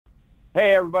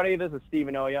Hey everybody, this is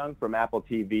Stephen Oyoung from Apple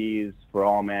TV's For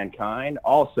All Mankind.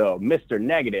 Also, Mr.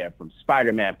 Negative from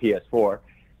Spiderman PS4.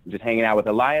 I'm just hanging out with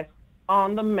Elias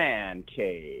on the Man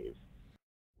Cave.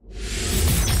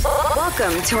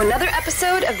 Welcome to another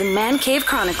episode of the Man Cave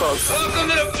Chronicles. Welcome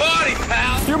to the party,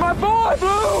 pal! You're my boy,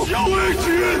 Blue! Yo,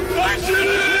 Adrian!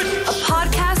 A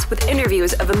podcast with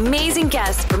interviews of amazing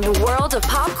guests from the world of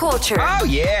pop culture. Oh,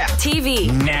 yeah!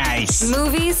 TV. Nice!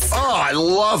 Movies. Oh, I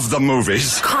love the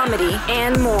movies! Comedy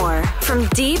and more. From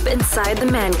deep inside the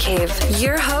Man Cave,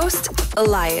 your host,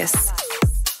 Elias.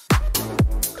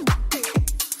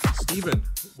 Stephen,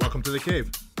 welcome to the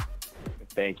cave.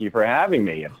 Thank you for having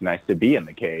me. It's nice to be in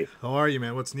the cave. How are you,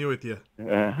 man? What's new with you?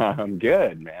 I'm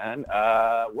good, man.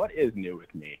 What is new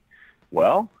with me?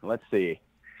 Well, let's see.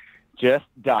 Just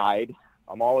died.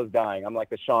 I'm always dying. I'm like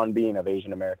the Sean Bean of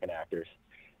Asian American actors.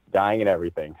 Dying and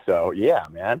everything. So, yeah,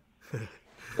 man.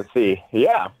 Let's see.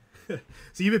 Yeah.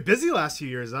 So you've been busy last few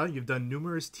years, huh? You've done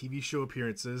numerous TV show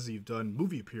appearances. You've done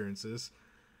movie appearances.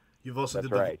 You also did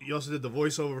the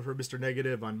voiceover for Mr.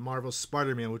 Negative on Marvel's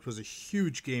Spider-Man, which was a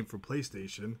huge game for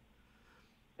PlayStation.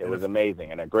 It was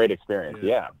amazing and a great experience.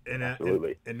 Yeah,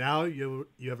 absolutely. And now you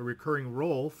have a recurring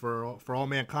role for All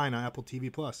Mankind on Apple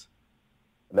TV Plus.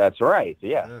 That's right.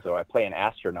 Yeah. So I play an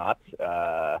astronaut,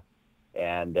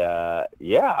 and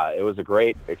it was a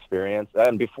great experience.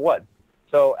 And before what?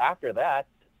 So after that,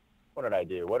 what did I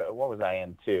do? What was I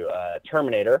into?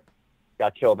 Terminator.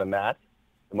 Got killed in that,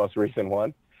 the most recent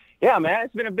one. Yeah, man,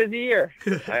 it's been a busy year.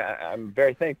 I'm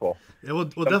very thankful. Yeah,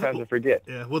 we'll Sometimes I forget.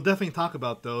 Yeah, we'll definitely talk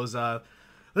about those.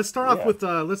 Let's start off with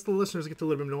let's the listeners get to a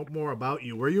little bit more about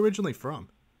you. Where are you originally from?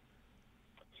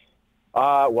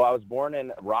 Well, I was born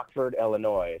in Rockford,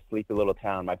 Illinois, a sleepy little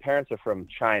town. My parents are from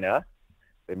China.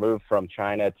 They moved from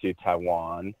China to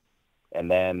Taiwan, and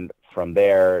then from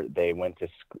there they went to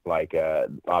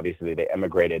obviously they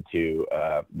emigrated to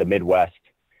the Midwest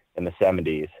in the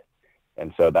 70s,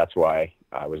 and so that's why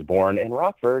I was born in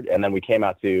Rockford, and then we came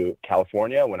out to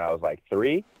California when I was like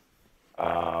 3.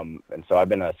 And so I've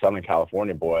been a Southern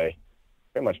California boy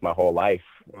pretty much my whole life,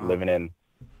 living in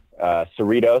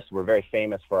Cerritos. We're very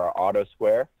famous for our auto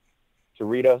square.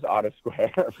 Cerritos Auto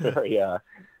Square.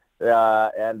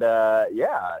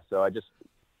 So I just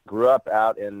grew up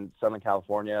out in Southern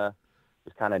California,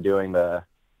 just kind of doing the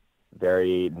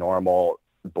very normal,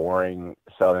 boring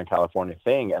Southern California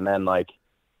thing. And then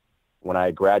when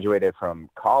I graduated from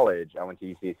college, I went to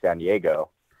UC San Diego.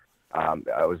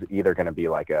 I was either going to be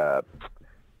I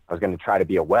was going to try to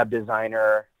be a web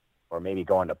designer or maybe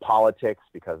go into politics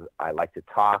because I like to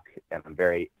talk and I'm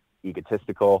very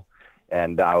egotistical.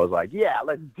 And I was like, yeah,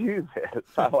 let's do this.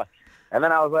 And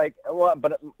then I was like, well,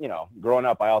 but growing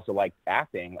up, I also liked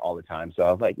acting all the time. So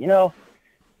I was like,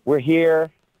 we're here.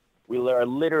 We are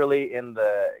literally in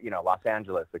the, Los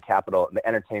Angeles, the capital, the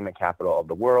entertainment capital of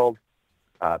the world.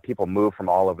 People move from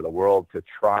all over the world to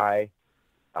try.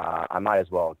 I might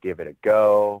as well give it a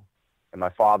go. And my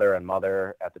father and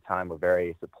mother at the time were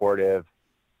very supportive.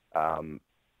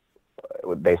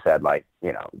 They said,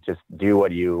 just do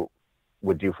what you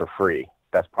would do for free.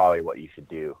 That's probably what you should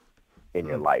do in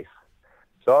your life.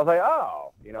 So I was like,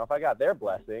 if I got their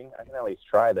blessing, I can at least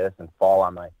try this and fall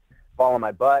on my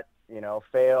butt,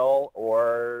 fail,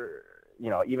 or,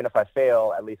 even if I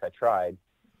fail, at least I tried.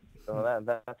 So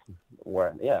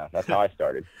that's how I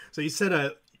started. So you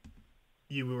said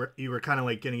you were kind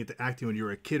of getting into acting when you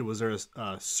were a kid. Was there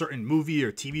a certain movie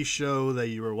or TV show that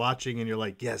you were watching and you're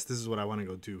like, yes, this is what I want to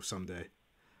go do someday?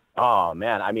 Oh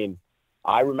man,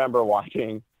 I remember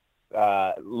watching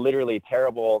literally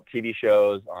terrible TV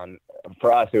shows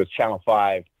for us it was Channel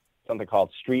 5, something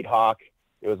called Street Hawk.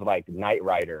 It was like Knight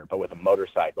Rider but with a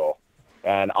motorcycle.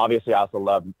 And obviously I also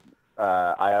loved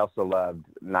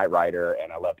Knight Rider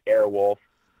and I loved Airwolf.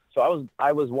 So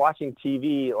I was watching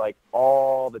TV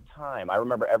all the time. I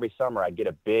remember every summer I'd get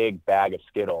a big bag of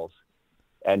Skittles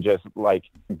and just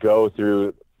go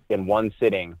through in one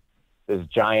sitting this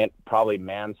giant, probably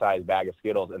man-sized bag of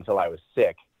Skittles until I was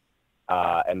sick.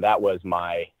 And that was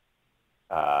my,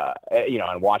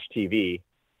 and watch TV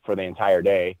for the entire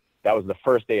day. That was the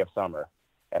first day of summer.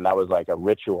 And that was a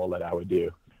ritual that I would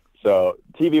do. So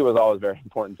TV was always very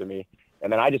important to me. And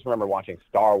then I just remember watching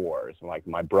Star Wars.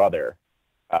 My brother,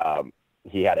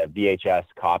 he had a VHS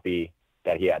copy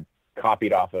that he had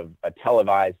copied off of a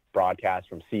televised broadcast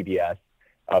from CBS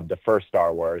of the first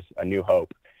Star Wars, A New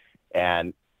Hope.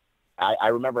 And I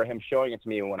remember him showing it to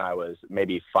me when I was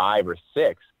maybe 5 or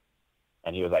 6.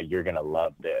 And he was like, you're going to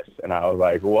love this. And I was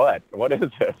like, what? What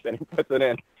is this? And he puts it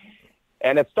in.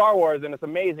 And it's Star Wars, and it's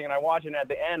amazing. And I watch it, and at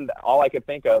the end, all I could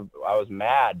think of, I was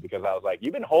mad because I was like,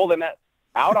 you've been holding that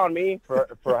out on me for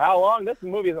how long? This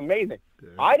movie is amazing. Yeah.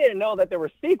 I didn't know that there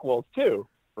were sequels too,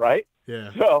 right?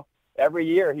 Yeah. So every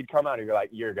year he'd come out and you're like,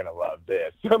 you're gonna love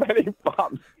this. So then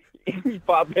he'd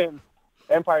pop in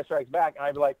Empire Strikes Back, and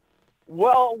I'd be like,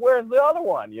 well, where's the other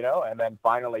one? You know? And then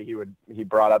finally he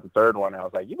brought out the third one, and I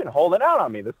was like, you've been holding out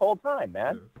on me this whole time,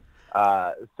 man.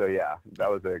 So yeah, that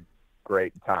was a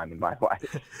great time in my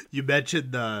life. You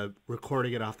mentioned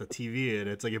recording it off the TV, and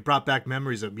it's like it brought back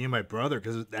memories of me and my brother,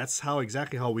 because that's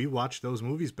exactly how we watched those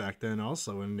movies back then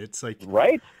also. And it's like,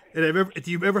 right. And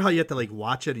do you remember how you had to like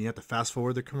watch it and you had to fast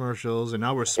forward the commercials, and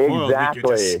now we're spoiled. Exactly. We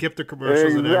can just skip the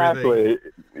commercials and everything.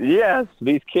 Yes,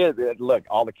 these kids, look,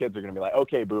 all the kids are going to be like,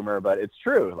 okay, boomer, but it's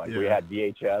true. Like we had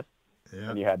VHS,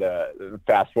 and you had to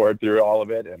fast forward through all of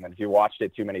it. And then if you watched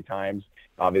it too many times,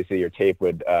 obviously your tape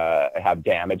would have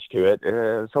damage to it.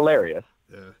 It's hilarious.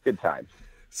 Yeah. Good times.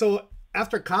 So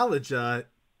after college,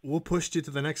 what pushed you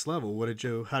to the next level?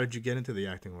 How did you get into the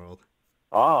acting world?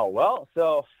 Oh, well,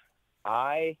 so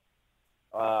I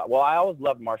always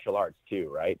loved martial arts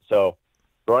too, right? So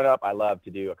growing up, I loved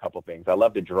to do a couple things. I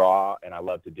loved to draw, and I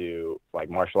loved to do like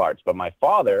martial arts. But my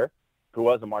father, who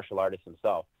was a martial artist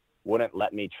himself, wouldn't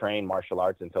let me train martial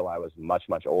arts until I was much,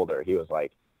 much older. He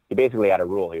basically had a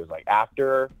rule. He was like,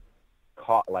 after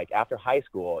high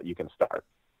school, you can start,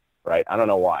 right? I don't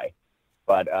know why,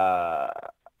 but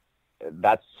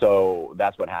that's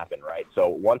what happened, right? So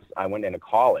once I went into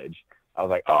college, I was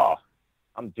like, oh,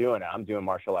 I'm doing it. I'm doing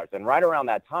martial arts. And right around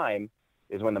that time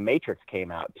is when The Matrix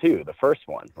came out too, the first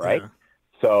one, right? Yeah.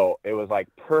 So it was like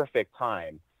perfect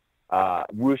time.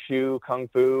 Wushu, Kung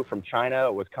Fu from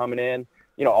China was coming in,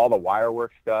 all the wire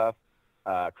work stuff.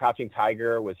 Crouching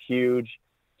Tiger was huge.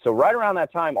 So right around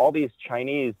that time, all these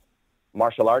Chinese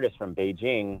martial artists from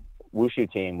Beijing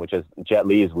Wushu team, which is Jet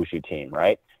Li's Wushu team,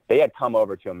 right? They had come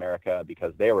over to America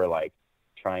because they were like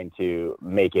trying to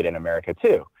make it in America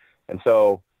too. And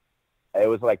so it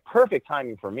was like perfect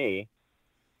timing for me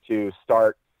to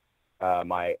start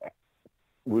my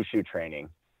Wushu training.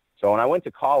 So when I went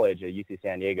to college at UC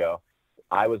San Diego,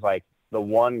 I was like the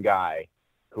one guy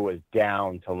who was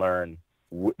down to learn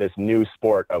this new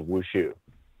sport of Wushu,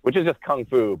 which is just Kung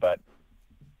Fu, but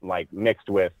like mixed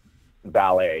with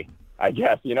ballet, I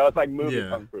guess. It's like movie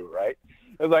Kung Fu, right?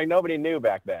 It was like nobody knew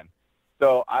back then.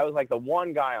 So I was like the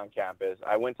one guy on campus.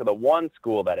 I went to the one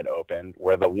school that had opened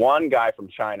where the one guy from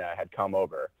China had come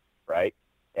over, right?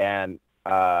 And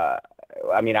I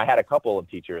had a couple of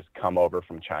teachers come over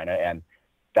from China, and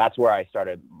that's where I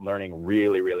started learning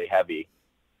really, really heavy.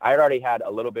 I had already had a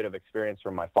little bit of experience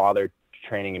from my father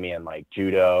training me in like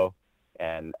judo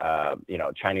and,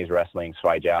 Chinese wrestling,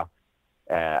 Swai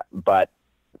Jiao. But,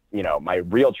 my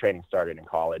real training started in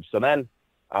college. So then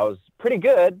I was pretty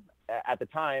good at the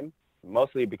time,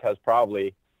 mostly because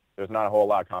probably there's not a whole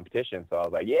lot of competition. So I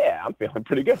was like, yeah, I'm feeling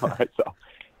pretty good on it. So,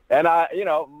 and,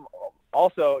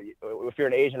 also, if you're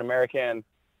an Asian American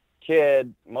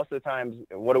kid, most of the times,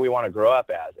 what do we want to grow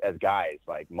up as guys?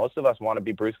 Like most of us want to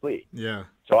be Bruce Lee. Yeah.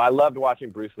 So I loved watching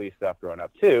Bruce Lee stuff growing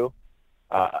up too,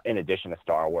 in addition to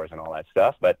Star Wars and all that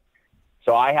stuff. But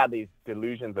so I had these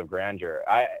delusions of grandeur.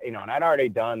 And I'd already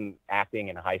done acting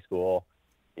in high school.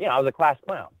 I was a class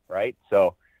clown, right?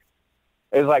 So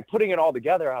it was like putting it all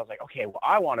together. I was like, okay, well,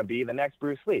 I want to be the next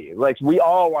Bruce Lee. Like we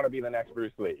all want to be the next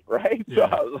Bruce Lee, right? Yeah.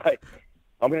 So I was like,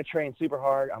 I'm going to train super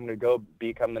hard. I'm going to go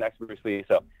become the next Bruce Lee.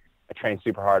 So I trained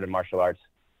super hard in martial arts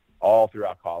all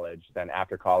throughout college. Then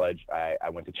after college, I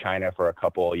went to China for a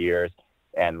couple of years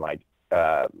and like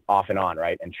off and on,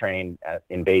 right? And trained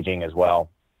in Beijing as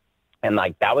well. And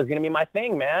like, that was going to be my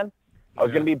thing, man. I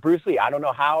was going to be Bruce Lee. I don't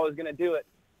know how I was going to do it,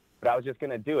 but I was just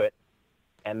going to do it.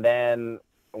 And then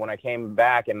when I came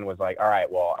back and was like, all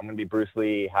right, well, I'm going to be Bruce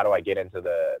Lee. How do I get into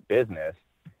the business?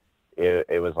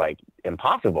 It was like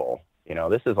impossible.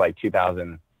 This is like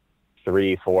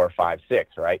 2003, 4, 5,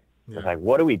 6, right? Yeah. It's like,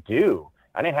 what do we do?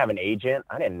 I didn't have an agent.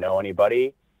 I didn't know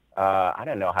anybody. I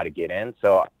didn't know how to get in.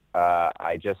 So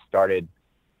I just started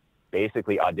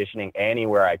basically auditioning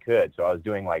anywhere I could. So I was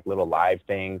doing like little live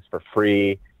things for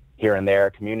free here and there,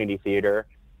 community theater.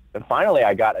 And finally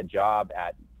I got a job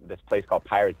at this place called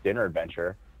Pirates Dinner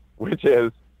Adventure, which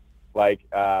is like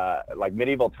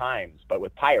medieval times, but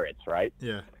with pirates, right?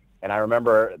 Yeah. And I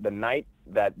remember the night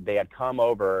that they had come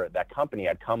over, that company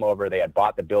had come over, they had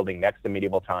bought the building next to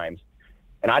medieval times.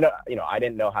 And I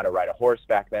didn't know how to ride a horse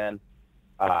back then.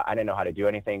 I didn't know how to do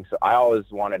anything. So I always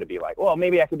wanted to be like, well,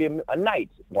 maybe I could be a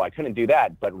knight. Well, I couldn't do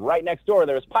that. But right next door,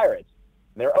 there was pirates.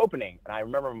 And they're opening. And I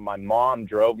remember my mom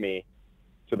drove me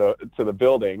to the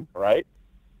building, right?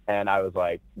 And I was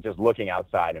like, just looking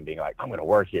outside and being like, I'm going to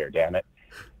work here, damn it.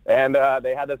 And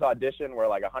they had this audition where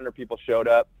like 100 people showed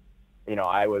up.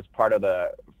 I was part of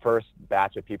the first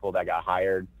batch of people that got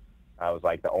hired. I was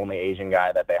like the only Asian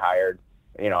guy that they hired,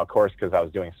 of course, because I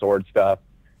was doing sword stuff.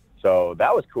 So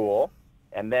that was cool.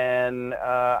 And then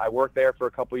I worked there for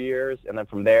a couple of years. And then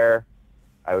from there,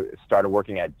 I started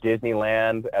working at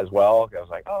Disneyland as well. I was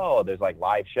like, oh, there's like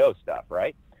live show stuff,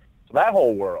 right? So that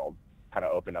whole world kind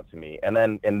of opened up to me. And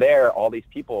then in there, all these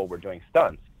people were doing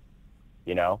stunts,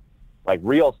 like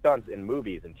real stunts in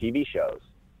movies and TV shows.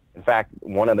 In fact,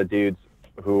 one of the dudes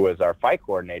who was our fight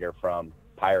coordinator from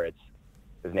Pirates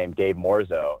is named Dave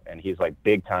Morzo, and he's like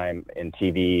big time in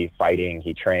TV fighting.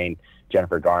 He trained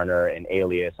Jennifer Garner and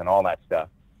Elias and all that stuff.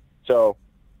 So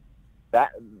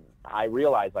that I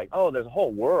realized like, oh, there's a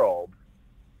whole world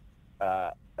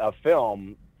of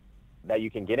film that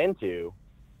you can get into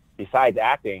besides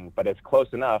acting, but it's close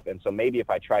enough. And so maybe if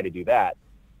I try to do that,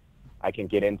 I can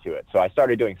get into it. So I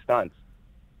started doing stunts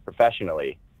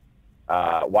professionally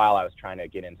while I was trying to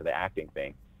get into the acting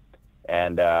thing.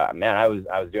 And man, I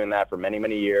was doing that for many,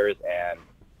 many years, and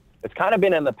it's kind of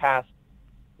been in the past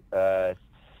 5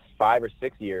 or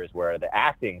 6 years where the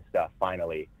acting stuff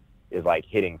finally is like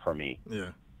hitting for me.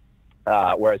 Yeah.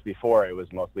 Whereas before it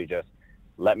was mostly just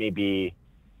let me be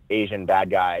Asian bad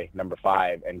guy number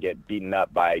 5 and get beaten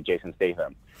up by Jason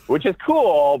Statham, which is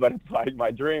cool, but it's like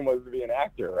my dream was to be an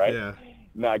actor, right? Yeah.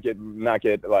 Not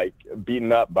get like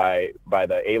beaten up by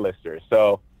the A-listers.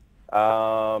 So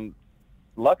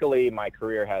luckily my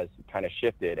career has kind of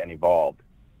shifted and evolved,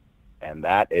 and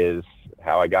that is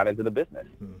how I got into the business.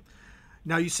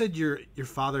 Now you said your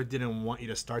father didn't want you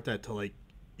to start that till like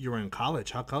you were in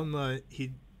college. How come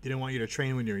he didn't want you to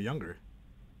train when you were younger?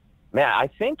 Man, I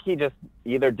think he just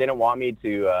either didn't want me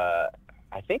to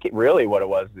I think really what it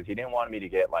was is he didn't want me to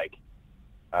get like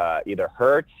either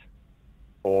hurt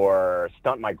or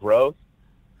stunt my growth,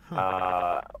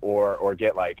 or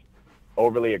get like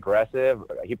overly aggressive.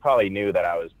 He probably knew that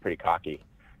I was pretty cocky,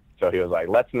 so he was like,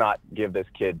 let's not give this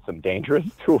kid some dangerous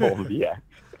tools yet.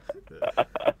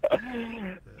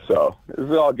 So it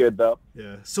was all good though.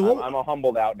 Yeah. So I'm a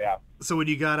humbled out now. So when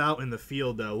you got out in the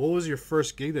field, what was your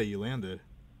first gig that you landed?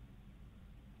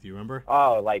 Do you remember?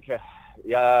 Oh, like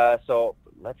yeah. So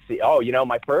let's see. Oh,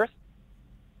 my first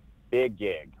big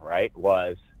gig, right,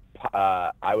 was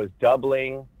I was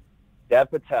doubling Dev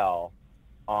Patel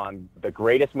on the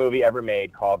greatest movie ever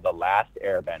made called The Last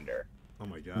Airbender. Oh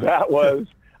my God. That was,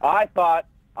 I thought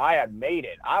I had made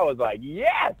it. I was like,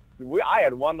 yes, I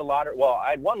had won the lottery. Well,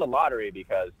 I had won the lottery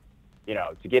because,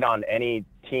 to get on any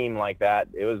team like that,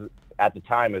 it was, at the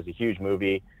time, it was a huge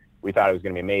movie. We thought it was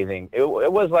going to be amazing. It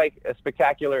was like a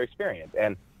spectacular experience,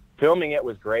 and filming it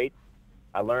was great.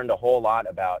 I learned a whole lot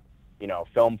about,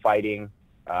 film fighting.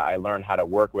 I learned how to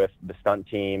work with the stunt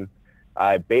team.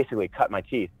 I basically cut my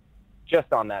teeth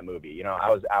just on that movie. I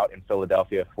was out in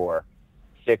Philadelphia for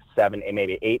 6, 7,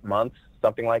 maybe 8 months,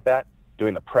 something like that,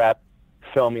 doing the prep,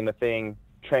 filming the thing,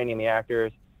 training the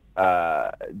actors,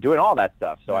 doing all that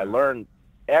stuff. So I learned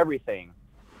everything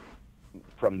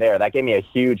from there. That gave me a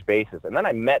huge basis. And then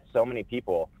I met so many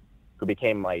people who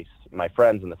became my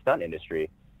friends in the stunt industry,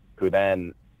 who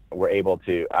then I was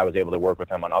able to work with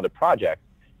them on other projects.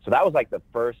 So that was like the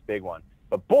first big one.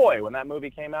 But boy, when that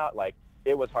movie came out, like,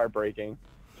 it was heartbreaking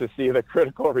to see the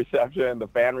critical reception, the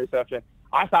fan reception.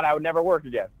 I thought I would never work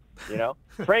again,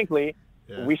 Frankly,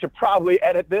 yeah. We should probably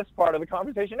edit this part of the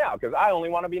conversation out because I only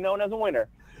want to be known as a winner.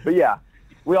 But yeah,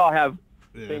 we all have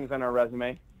things on our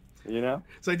resume,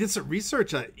 So I did some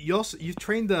research. You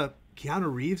trained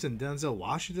Keanu Reeves and Denzel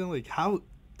Washington. Like, tell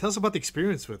us about the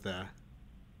experience with that.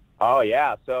 Oh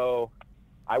yeah, so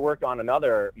I worked on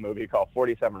another movie called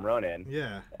 47 Ronin.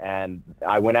 Yeah. And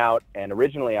I went out, and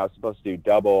originally I was supposed to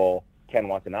double Ken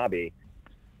Watanabe,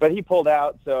 but he pulled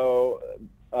out. So,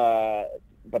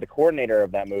 but the coordinator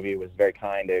of that movie was very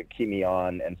kind to keep me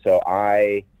on, and so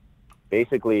I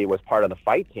basically was part of the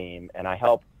fight team, and I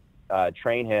helped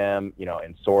train him,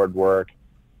 in sword work.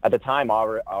 At the time,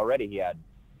 already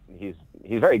he's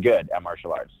very good at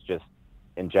martial arts, just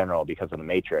in general because of The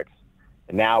Matrix.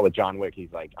 And now with John Wick,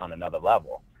 he's like on another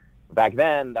level. Back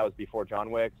then, that was before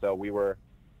John Wick, so we were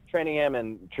training him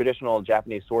in traditional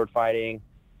Japanese sword fighting,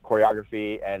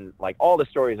 choreography, and like all the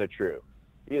stories are true.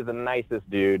 He is the nicest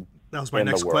dude. That was my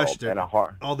next question.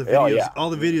 All the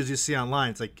videos you see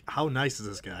online, it's like, how nice is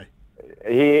this guy?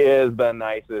 He is the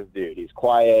nicest dude. He's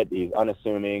quiet, he's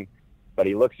unassuming, but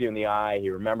he looks you in the eye, he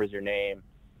remembers your name.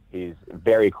 He's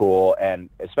very cool, and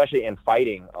especially in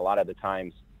fighting, a lot of the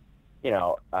times,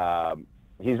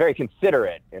 he's very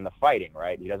considerate in the fighting,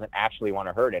 right? He doesn't actually want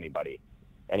to hurt anybody,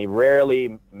 and he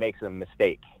rarely makes a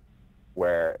mistake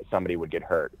where somebody would get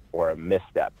hurt or a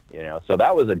misstep, So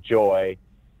that was a joy.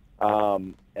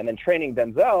 And then training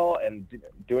Denzel and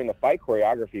doing the fight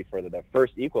choreography for the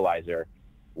first Equalizer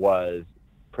was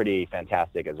pretty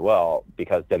fantastic as well,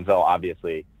 because Denzel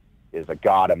obviously is a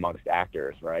god amongst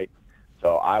actors, right?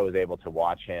 So I was able to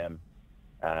watch him,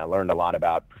 and I learned a lot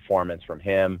about performance from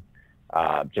him,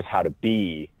 just how to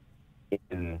be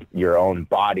in your own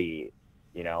body,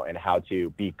 you know, and how to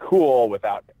be cool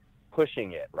without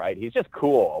pushing it, right? He's just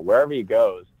cool wherever he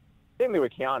goes. Same thing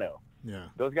with Keanu. Yeah.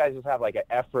 Those guys just have like an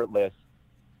effortless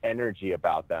energy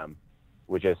about them,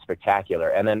 which is spectacular.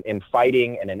 And then in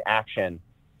fighting and in action,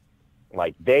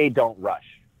 like, they don't rush.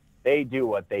 They do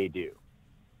what they do,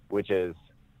 which is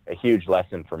a huge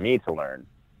lesson for me to learn.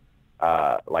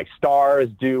 Like, stars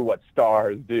do what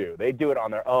stars do. They do it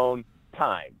on their own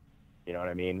time. You know what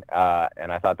I mean?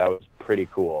 And I thought that was pretty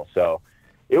cool. So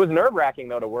it was nerve-wracking,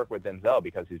 though, to work with Denzel,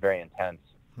 because he's very intense.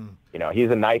 You know,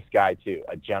 he's a nice guy, too,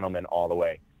 a gentleman all the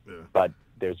way. Yeah. But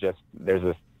there's this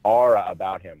aura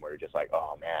about him where you're just like,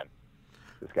 oh, man,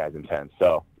 this guy's intense.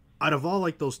 So out of all,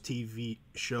 like, those TV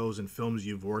shows and films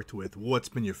you've worked with, what's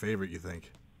been your favorite, you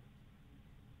think?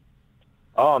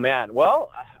 Oh, man.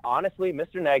 Well, honestly,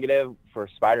 Mr. Negative for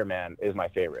Spider-Man is my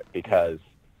favorite, because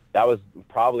that was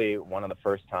probably one of the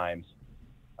first times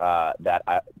that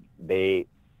they,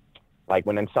 like,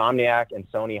 when Insomniac and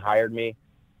Sony hired me,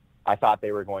 I thought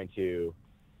they were going to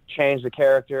change the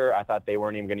character. I thought they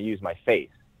weren't even going to use my face.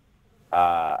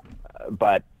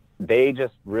 But they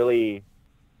just really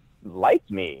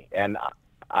liked me, and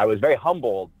I was very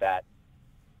humbled that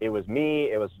it was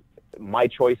me, it was my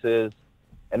choices,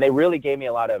 and they really gave me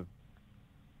a lot of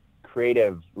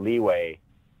creative leeway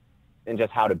in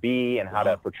just how to be and how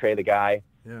to portray the guy.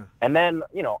 Yeah. And then,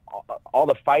 you know, all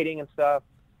the fighting and stuff,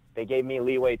 they gave me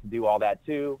leeway to do all that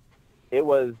too. It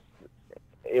was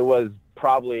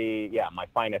probably, my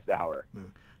finest hour. So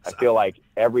I feel like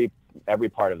every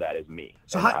part of that is me.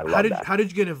 So how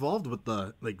did you get involved with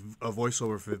the, like, a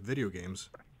voiceover for video games?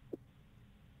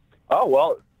 Oh,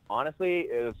 well, honestly,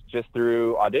 it was just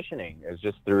through auditioning. It was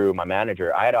just through my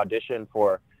manager. I had auditioned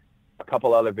for a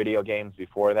couple other video games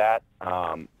before that,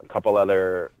 a couple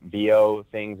other VO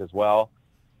things as well.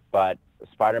 But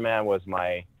Spider-Man was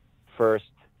my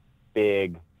first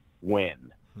big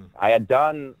win. I had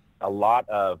done a lot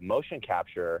of motion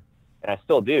capture, and I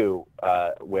still do,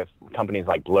 with companies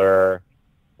like Blur,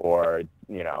 or,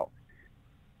 you know,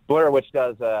 Blur, which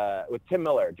does, with Tim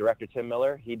Miller, director Tim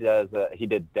Miller. He did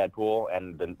Deadpool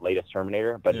and the latest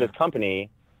Terminator, but his company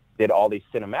did all these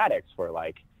cinematics for,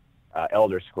 like,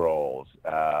 Elder Scrolls,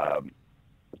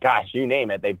 gosh, you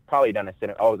name it. They've probably done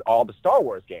all the Star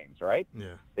Wars games, right?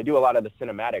 Yeah. They do a lot of the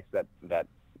cinematics that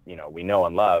you know, we know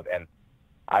and love, and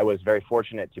I was very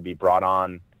fortunate to be brought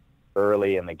on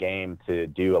early in the game to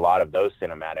do a lot of those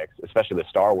cinematics, especially the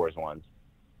Star Wars ones,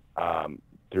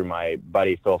 through my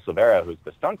buddy Phil Silvera, who's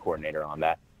the stunt coordinator on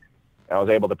that. And I was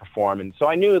able to perform, and so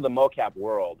I knew the mocap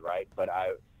world, right? But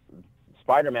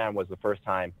Spider-Man was the first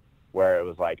time where it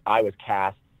was like I was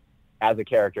cast as a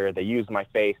character. They used my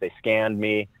face, they scanned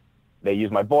me, they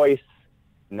used my voice.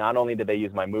 Not only did they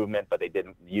use my movement, but they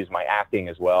didn't use my acting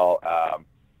as well.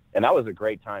 And that was a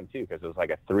great time too, because it was like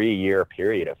a 3-year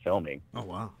period of filming. Oh,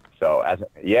 wow. So as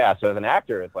an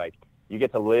actor, it's like you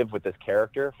get to live with this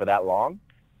character for that long.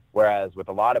 Whereas with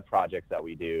a lot of projects that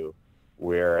we do,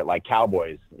 we're like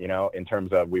cowboys, you know, in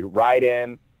terms of we ride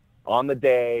in on the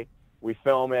day, we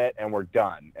film it, and we're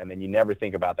done. And then you never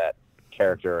think about that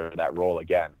character or that role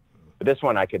again. But this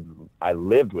one, I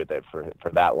lived with it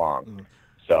for that long.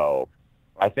 So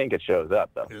I think it shows up,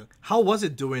 though. Yeah. How was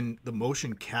it doing the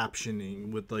motion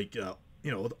captioning with, like, you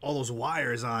know, with all those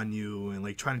wires on you and,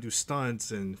 like, trying to do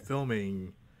stunts and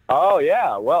filming? Oh,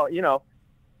 yeah. Well, you know,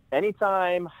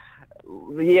 anytime,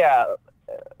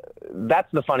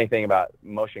 that's the funny thing about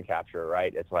motion capture,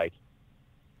 right? It's like,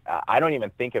 I don't even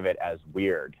think of it as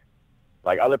weird.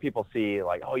 Like, other people see,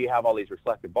 like, oh, you have all these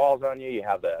reflective balls on you, you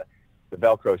have the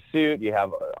Velcro suit, you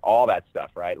have all that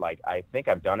stuff, right? Like, I think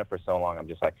I've done it for so long, I'm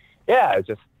just like, yeah, it's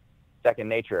just second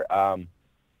nature.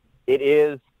 It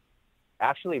is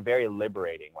actually very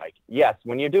liberating. Like, yes,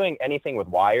 when you're doing anything with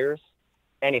wires,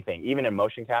 anything, even in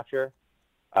motion capture,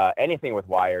 anything with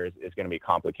wires is going to be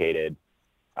complicated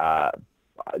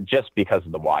just because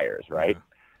of the wires, right?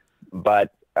 Yeah.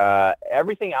 But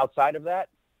everything outside of that,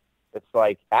 it's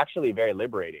like actually very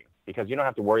liberating, because you don't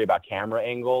have to worry about camera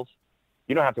angles.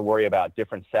 You don't have to worry about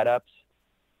different setups.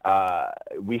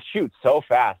 We shoot so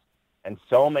fast and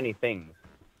so many things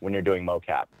when you're doing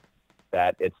mocap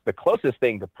that it's the closest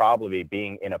thing to probably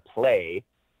being in a play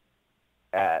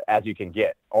as you can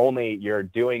get. Only you're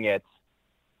doing it,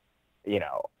 you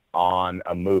know, on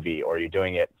a movie or you're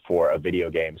doing it for a video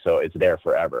game. So it's there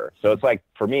forever. So it's like,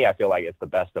 for me, I feel like it's the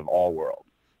best of all worlds.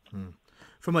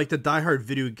 From like the diehard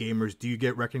video gamers, do you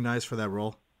get recognized for that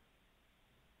role?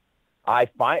 I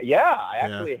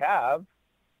actually have,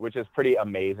 which is pretty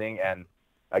amazing. And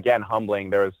again, humbling.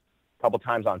 There's a couple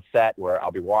times on set where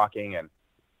I'll be walking and,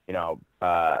 you know,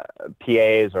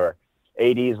 PAs or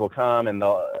ADs will come and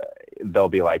they'll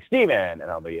be like, Steven,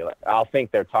 and I'll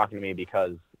think they're talking to me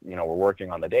because, you know, we're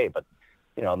working on the day, but,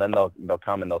 you know, then they'll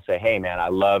come and they'll say, hey man, I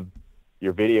love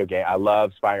your video game. I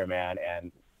love Spider-Man,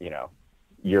 and, you know,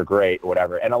 you're great,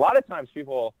 whatever. And a lot of times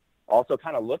people also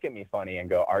kind of look at me funny and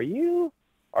go, are you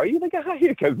the guy?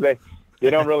 Because they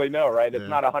don't really know, right? It's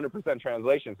not 100%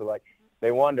 translation. So like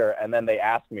they wonder, and then they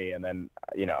ask me, and then,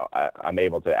 you know, I'm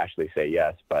able to actually say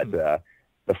yes. But the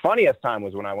funniest time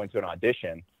was when I went to an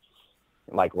audition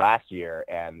like last year,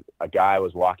 and a guy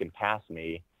was walking past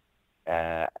me,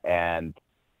 and,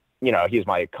 you know, he's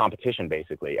my competition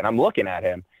basically. And I'm looking at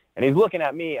him and he's looking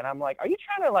at me, and I'm like, are you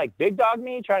trying to like big dog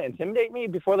me, trying to intimidate me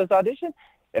before this audition?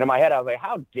 And in my head, I was like,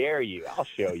 how dare you? I'll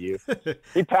show you.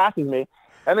 He passes me.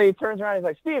 And then he turns around and he's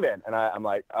like, Steven. And I'm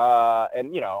like,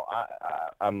 and, you know,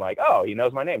 I'm like, oh, he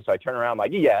knows my name. So I turn around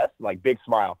like, yes, like big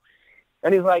smile.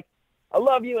 And he's like, I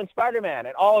love you and Spider-Man.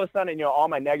 And all of a sudden, you know, all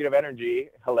my negative energy,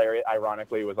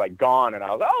 ironically, was like gone. And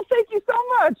I was like, oh, thank you so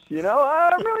much. You know,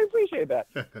 I really appreciate that.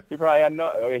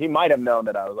 He might have known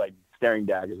that I was like staring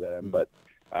daggers at him, but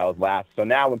I was laughing. So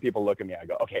now when people look at me, I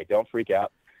go, okay, don't freak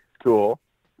out. It's cool.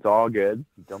 It's all good.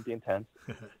 Don't be intense.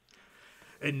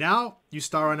 And now you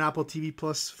star on Apple TV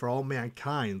Plus for All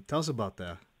Mankind. Tell us about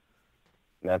that.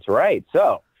 That's right.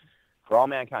 So for All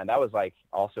Mankind, that was like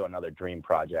also another dream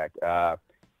project.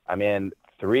 I'm in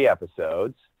 3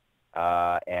 episodes,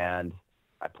 and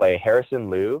I play Harrison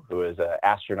Liu, who is an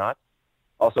astronaut,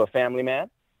 also a family man,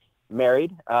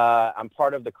 married. I'm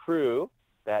part of the crew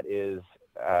that is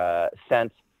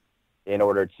sent in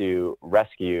order to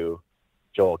rescue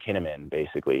Joel Kinnaman,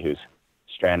 basically, who's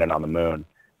stranded on the moon.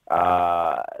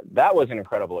 That was an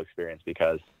incredible experience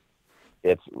because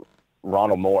it's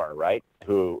Ronald Moore, right?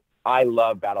 Who I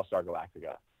love Battlestar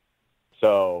Galactica.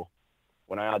 So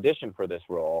when I auditioned for this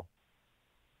role,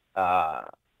 I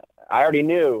already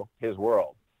knew his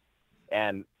world.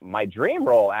 And my dream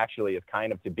role actually is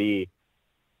kind of to be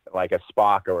like a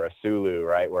Spock or a Sulu,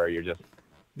 right? Where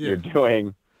you're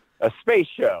doing a space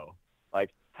show.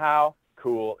 Like, how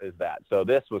cool is that? So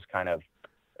this was kind of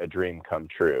a dream come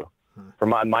true. For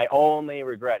my only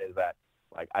regret is that,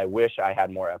 like, I wish I had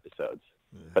more episodes,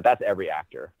 but that's every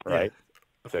actor, right?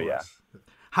 Yeah, so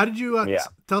how did you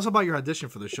tell us about your audition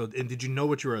for the show? And did you know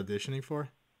what you were auditioning for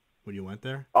when you went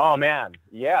there? Oh man,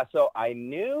 yeah. So I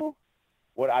knew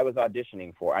what I was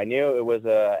auditioning for. I knew it was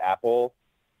a Apple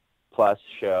Plus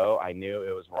show. I knew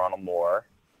it was Ronald Moore.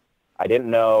 I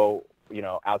didn't know, you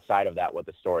know, outside of that what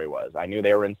the story was. I knew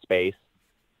they were in space,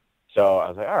 so I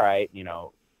was like, all right, you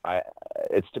know.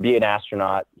 It's to be an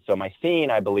astronaut. So my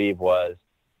scene, I believe, was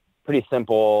pretty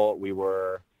simple. We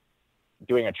were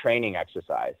doing a training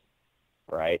exercise,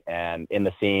 right? And in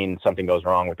the scene, something goes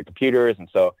wrong with the computers. And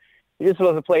so you're just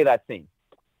supposed to play that scene.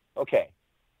 Okay.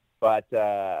 But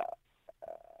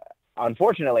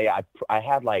unfortunately, I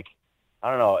had like, I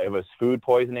don't know, it was food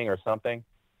poisoning or something,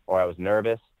 or I was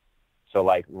nervous. So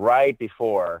like right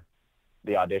before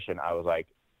the audition, I was like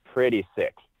pretty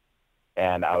sick.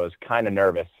 And I was kind of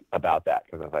nervous about that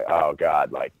because I was like, oh,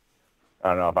 God, like, I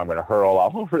don't know if I'm going to hurl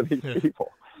all over these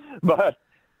people. But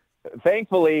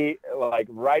thankfully, like,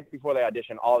 right before the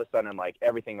audition, all of a sudden, like,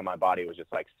 everything in my body was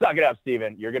just like, suck it up,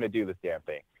 Steven. You're going to do this damn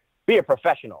thing. Be a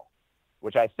professional,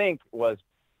 which I think was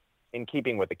in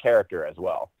keeping with the character as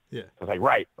well. Yeah. I was like,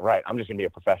 right. I'm just going to be a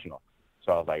professional.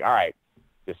 So I was like, all right,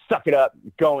 just suck it up,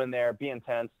 go in there, be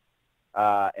intense.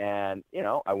 And, you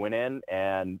know, I went in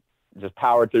and just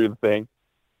powered through the thing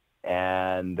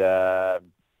and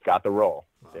got the role.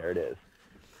 Wow. There it is.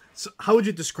 So how would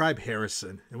you describe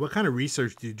Harrison, and what kind of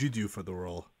research did you do for the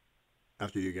role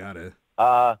after you got it?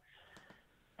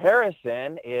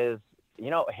 Harrison is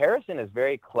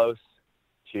very close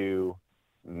to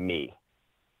me,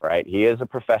 right? He is a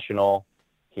professional.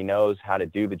 He knows how to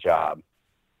do the job,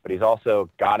 but he's also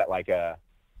got it like a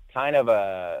kind of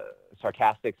a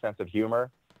sarcastic sense of humor,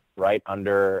 right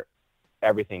under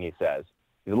everything he says.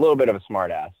 He's a little bit of a smart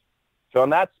ass. So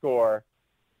on that score,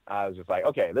 I was just like,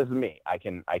 okay, this is me. I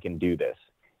can do this.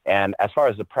 And as far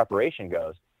as the preparation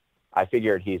goes, I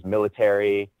figured he's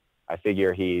military. I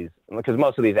figure because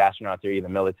most of these astronauts are either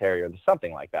military or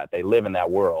something like that. They live in that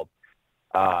world.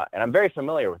 And I'm very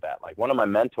familiar with that. Like one of my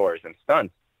mentors in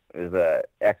stunts is a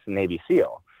ex-Navy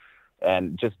SEAL.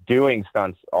 And just doing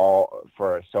stunts all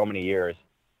for so many years,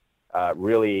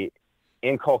 really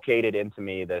inculcated into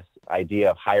me this idea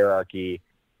of hierarchy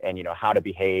and, how to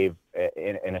behave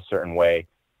in a certain way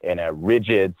in a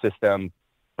rigid system,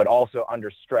 but also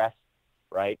under stress,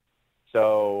 right?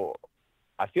 So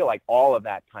I feel like all of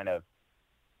that kind of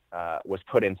was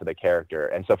put into the character.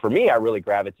 And so for me, I really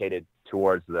gravitated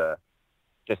towards the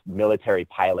just military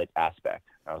pilot aspect.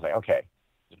 I was like, okay,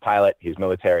 he's a pilot, he's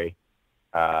military,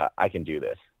 I can do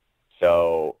this.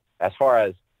 So as far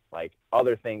as like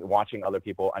other things, watching other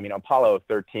people, I mean, Apollo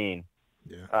 13,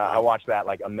 I watched that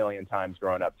like a million times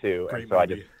growing up too. Great and so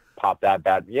movie. I just popped that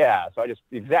bad. Yeah. So I just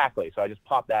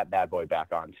popped that bad boy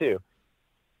back on too,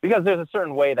 because there's a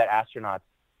certain way that astronauts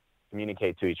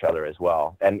communicate to each other as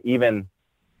well. And even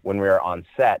when we were on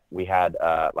set, we had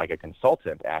like a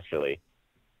consultant actually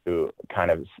who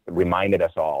kind of reminded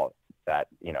us all that,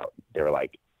 they were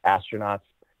like, astronauts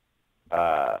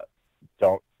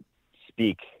don't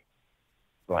speak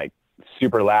like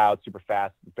super loud, super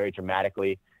fast, very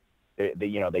dramatically.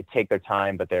 They take their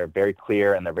time, but they're very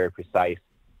clear and they're very precise,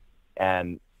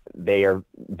 and they are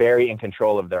very in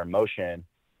control of their emotion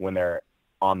when they're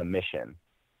on the mission,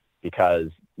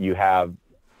 because you have,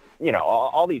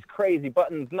 all these crazy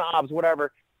buttons, knobs,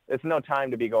 whatever. It's no time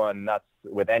to be going nuts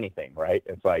with anything, right?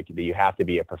 It's like you have to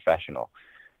be a professional.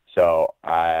 So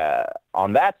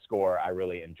on that score, I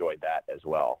really enjoyed that as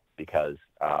well, because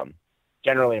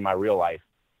generally in my real life,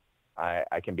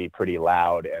 I can be pretty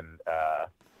loud and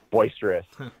boisterous.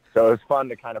 So it's fun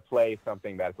to kind of play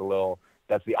something that's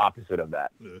the opposite of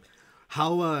that.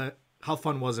 How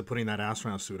fun was it putting that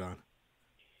astronaut suit on?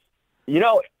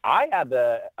 I had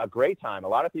a great time. A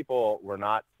lot of people were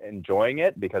not enjoying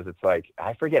it because it's like,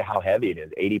 I forget how heavy it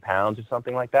is, 80 pounds or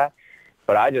something like that.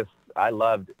 But I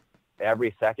loved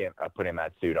every second of putting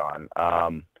that suit on.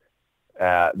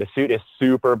 The suit is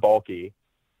super bulky.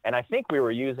 And I think we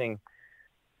were using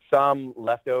some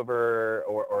leftover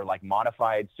or like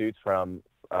modified suits from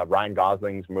Ryan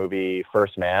Gosling's movie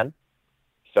First Man.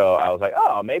 So I was like,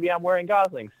 oh, maybe I'm wearing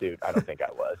Gosling's suit. I don't think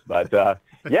I was. But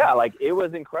yeah, like it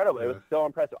was incredible. It was so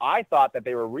impressive. I thought that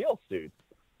they were real suits.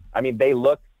 I mean, they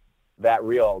looked that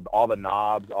real. All the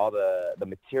knobs, all the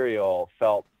material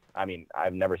felt, I mean,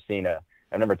 I've never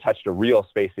touched a real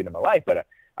spacesuit in my life, but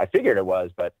I figured it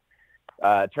was. But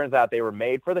it turns out they were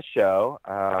made for the show.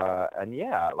 And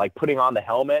yeah, like putting on the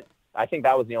helmet, I think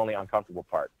that was the only uncomfortable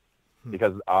part,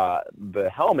 because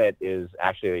the helmet is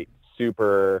actually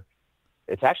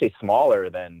it's actually smaller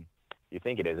than you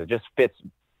think it is. It just fits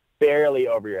barely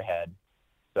over your head.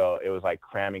 So it was like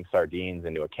cramming sardines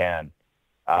into a can.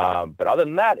 But other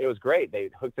than that, it was great. They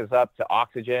hooked us up to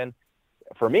oxygen.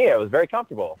 For me, it was very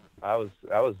comfortable. That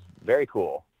was very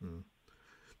cool.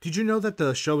 Did you know that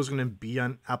the show was going to be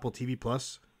on Apple TV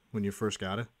Plus when you first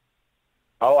got it?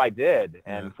 Oh, I did.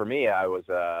 And for me, I was,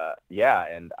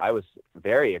 and I was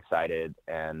very excited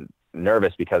and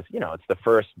nervous because, it's the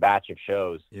first batch of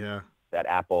shows that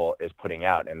Apple is putting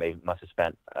out, and they must have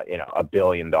spent, $1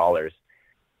 billion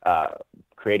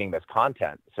creating this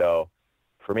content. So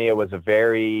for me, it was I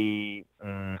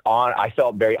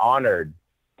felt very honored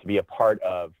to be a part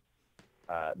of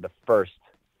the first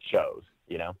shows.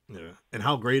 Yeah. And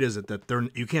how great is it that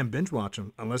you can't binge watch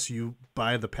them unless you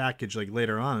buy the package like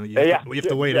later on. We have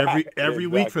to wait every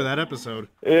week for that episode.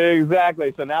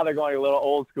 Exactly. So now they're going a little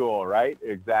old school, right?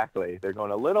 Exactly. They're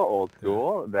going a little old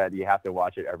school that you have to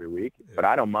watch it every week. But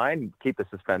I don't mind. Keep the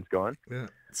suspense going. Yeah.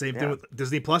 Same thing with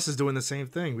Disney Plus is doing the same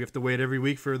thing. We have to wait every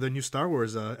week for the new Star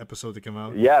Wars episode to come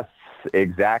out. Yes,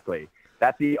 exactly.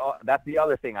 That's the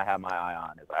other thing I have my eye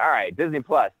on. Is like, all right, Disney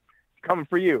Plus, it's coming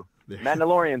for you.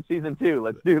 Mandalorian season 2.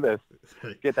 Let's do this.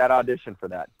 Get that audition for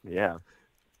that. Yeah.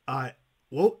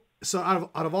 Well, so out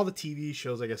of all the TV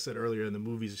shows, like I said earlier, in the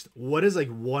movies, what is like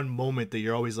one moment that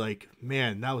you're always like,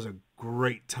 man, that was a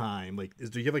great time? Like,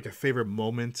 do you have like a favorite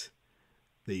moment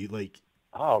that you like?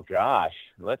 Oh gosh,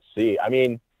 let's see. I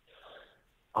mean,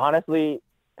 honestly,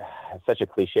 it's such a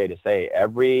cliche to say.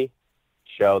 Every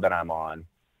show that I'm on,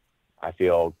 I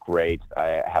feel great.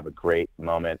 I have a great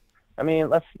moment. I mean,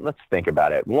 let's think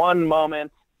about it. One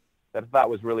moment that I thought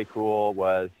was really cool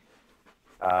was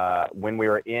when we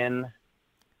were in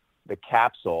the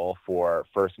capsule for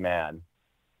First Man.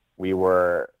 We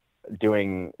were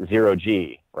doing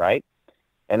 0G, right?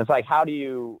 And it's like, how do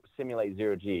you simulate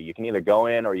 0G? You can either go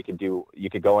in, or you could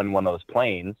go in one of those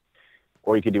planes,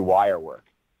 or you could do wire work.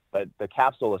 But the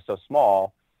capsule is so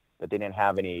small that they didn't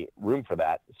have any room for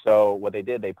that. So what they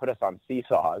did, they put us on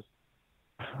seesaws,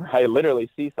 right? Literally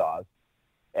seesaws,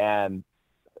 and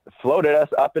floated us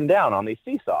up and down on these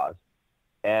seesaws.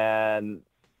 And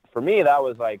for me, that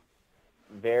was like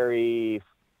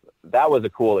that was a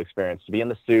cool experience, to be in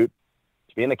the suit,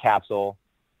 to be in the capsule,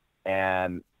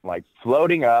 and like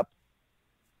floating up,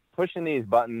 pushing these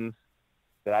buttons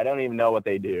that I don't even know what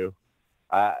they do.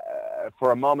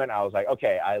 For a moment, I was like,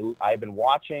 okay, I've been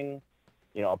watching,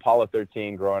 Apollo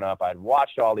 13 growing up. I'd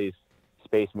watched all these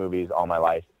space movies all my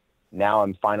life. Now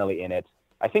I'm finally in it.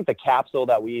 I think the capsule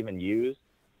that we even used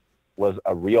was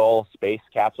a real space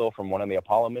capsule from one of the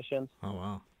Apollo missions. Oh,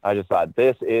 wow. I just thought,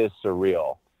 this is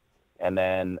surreal. And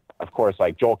then, of course,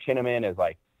 like Joel Kinnaman is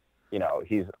like,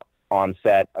 he's on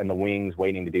set in the wings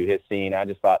waiting to do his scene. I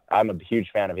just thought, I'm a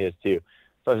huge fan of his too.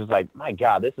 So I was just like, my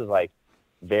God, this is like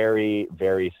very,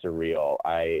 very surreal.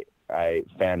 I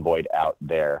fanboyed out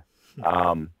there.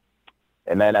 And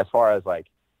then as far as like,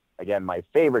 again, my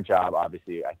favorite job,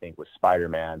 obviously, I think was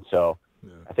Spider-Man. So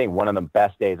I think one of the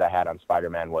best days I had on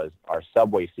Spider-Man was our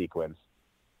subway sequence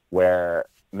where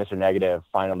Mr. Negative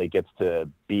finally gets to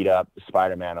beat up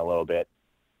Spider-Man a little bit.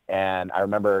 And I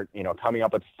remember, coming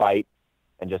up with a fight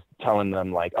and just telling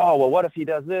them like, oh, well, what if he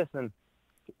does this? And,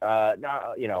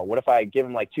 what if I give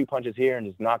him like 2 punches here and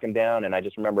just knock him down? And I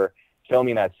just remember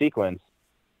filming that sequence.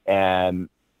 And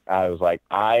I was like,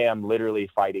 I am literally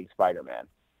fighting Spider-Man.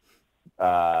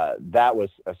 That was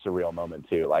a surreal moment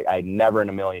too. Like I never in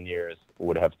a million years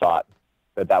would have thought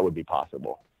that would be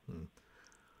possible.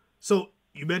 So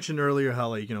you mentioned earlier how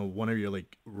like, one of your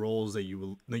like roles that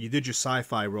you did your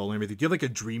sci-fi role and everything. Do you have like a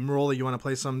dream role that you want to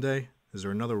play someday? Is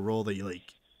there another role that you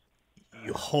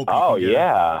hope you can get?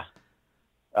 Yeah.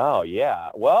 Oh yeah.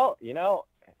 Well,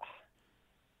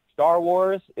 Star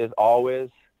Wars is always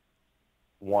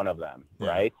one of them,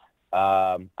 right?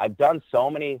 I've done so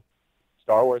many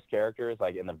Star Wars characters,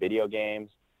 like in the video games,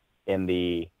 in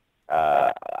the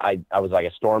I was like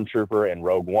a stormtrooper in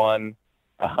Rogue One.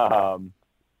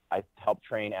 I helped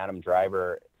train Adam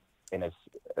Driver in a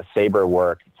saber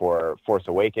work for Force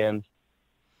Awakens.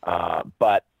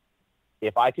 But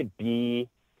if I could be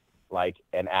like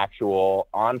an actual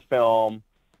on film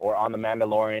or on The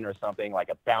Mandalorian or something, like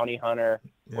a bounty hunter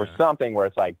or something where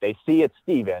it's like they see it's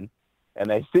Steven and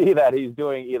they see that he's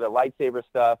doing either lightsaber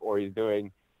stuff or he's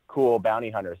doing cool bounty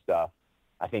hunter stuff,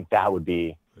 I think that would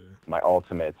be my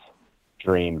ultimate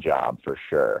dream job for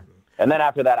sure. And then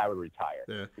after that, I would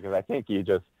retire because I think you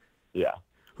just,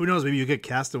 Who knows? Maybe you get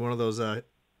cast in one of those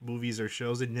movies or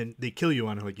shows and then they kill you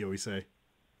on it, like you always say.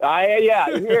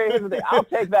 Here's the thing. I'll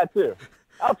take that too.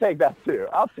 I'll take that.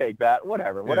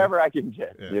 Whatever I can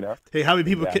get. Hey, how many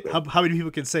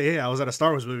people can say, "Hey, I was at a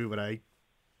Star Wars movie, but I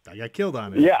got killed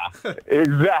on it." Yeah,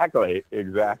 exactly.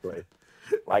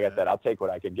 Like I said, I'll take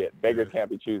what I can get. Beggars can't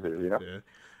be choosers,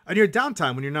 On your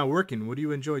downtime, when you're not working, what do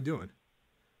you enjoy doing?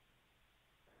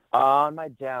 On my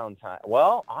downtime,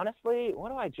 well, honestly, what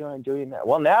do I enjoy doing now?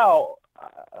 Well, now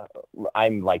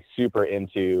I'm like super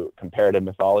into comparative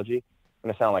mythology. I'm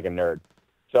gonna sound like a nerd.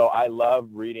 So I love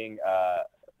reading.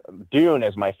 Dune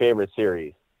is my favorite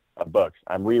series of books.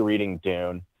 I'm rereading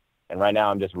Dune, and right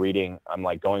now I'm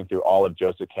like going through all of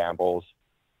Joseph Campbell's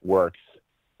works.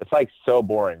 It's like so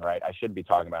boring, right? I should be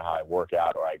talking about how I work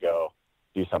out or I go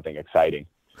do something exciting,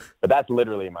 but that's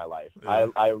literally my life.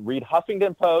 I read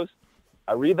Huffington Post.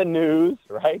 I read the news,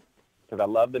 right? Because I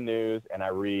love the news, and I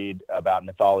read about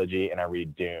mythology, and I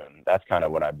read Dune. That's kind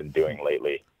of what I've been doing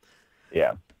lately.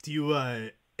 Yeah. Do you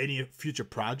any future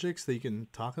projects that you can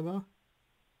talk about?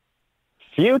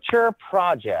 Future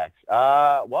projects.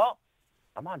 Well,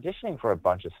 I'm auditioning for a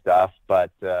bunch of stuff,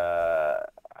 but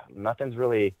nothing's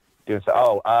really doing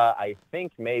so. I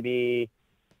think maybe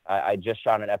I just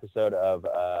shot an episode of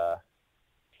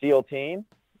SEAL Team.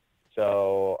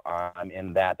 So I'm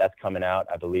in that. That's coming out,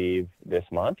 I believe, this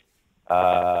month.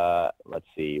 Let's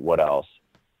see, what else?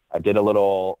 I'd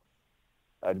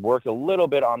worked a little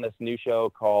bit on this new show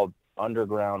called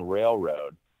Underground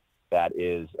Railroad that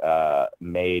is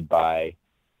made by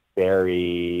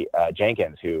Barry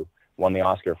Jenkins, who won the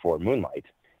Oscar for Moonlight.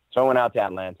 So I went out to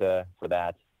Atlanta for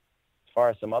that. As far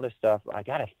as some other stuff, I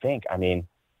got to think. I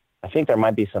think there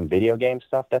might be some video game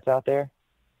stuff that's out there.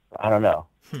 I don't know.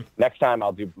 Next time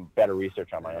I'll do better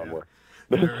research on my own work.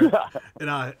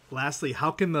 And lastly,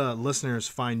 how can the listeners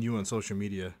find you on social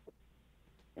media?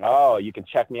 Oh, you can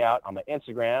check me out on the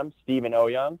Instagram, Stephen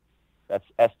Oyoung. That's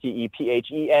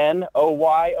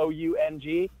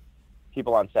StephenOyoung.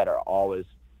 People on set are always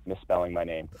misspelling my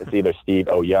name. It's either Steve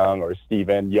Oyoung or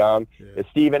Stephen Young. It's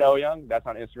Stephen Oyoung. That's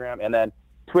on Instagram. And then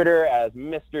Twitter as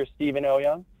Mr. Stephen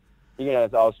Oyoung. You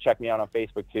can always check me out on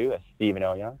Facebook too. That's Stephen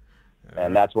Oyoung.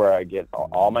 And that's where I get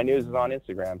all my news is on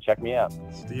Instagram. Check me out.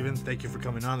 Stephen, thank you for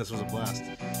coming on. This was a blast.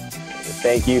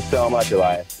 Thank you so much,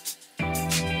 Elias.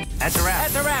 That's a wrap.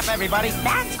 That's a wrap, everybody.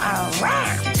 That's a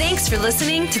wrap. Thanks for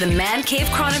listening to the Man Cave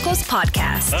Chronicles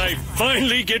podcast. I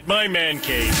finally get my man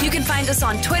cave. You can find us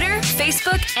on Twitter,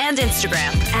 Facebook, and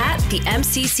Instagram at the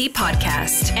MCC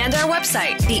Podcast and our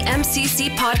website,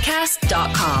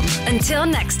 themccpodcast.com. Until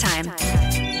next time.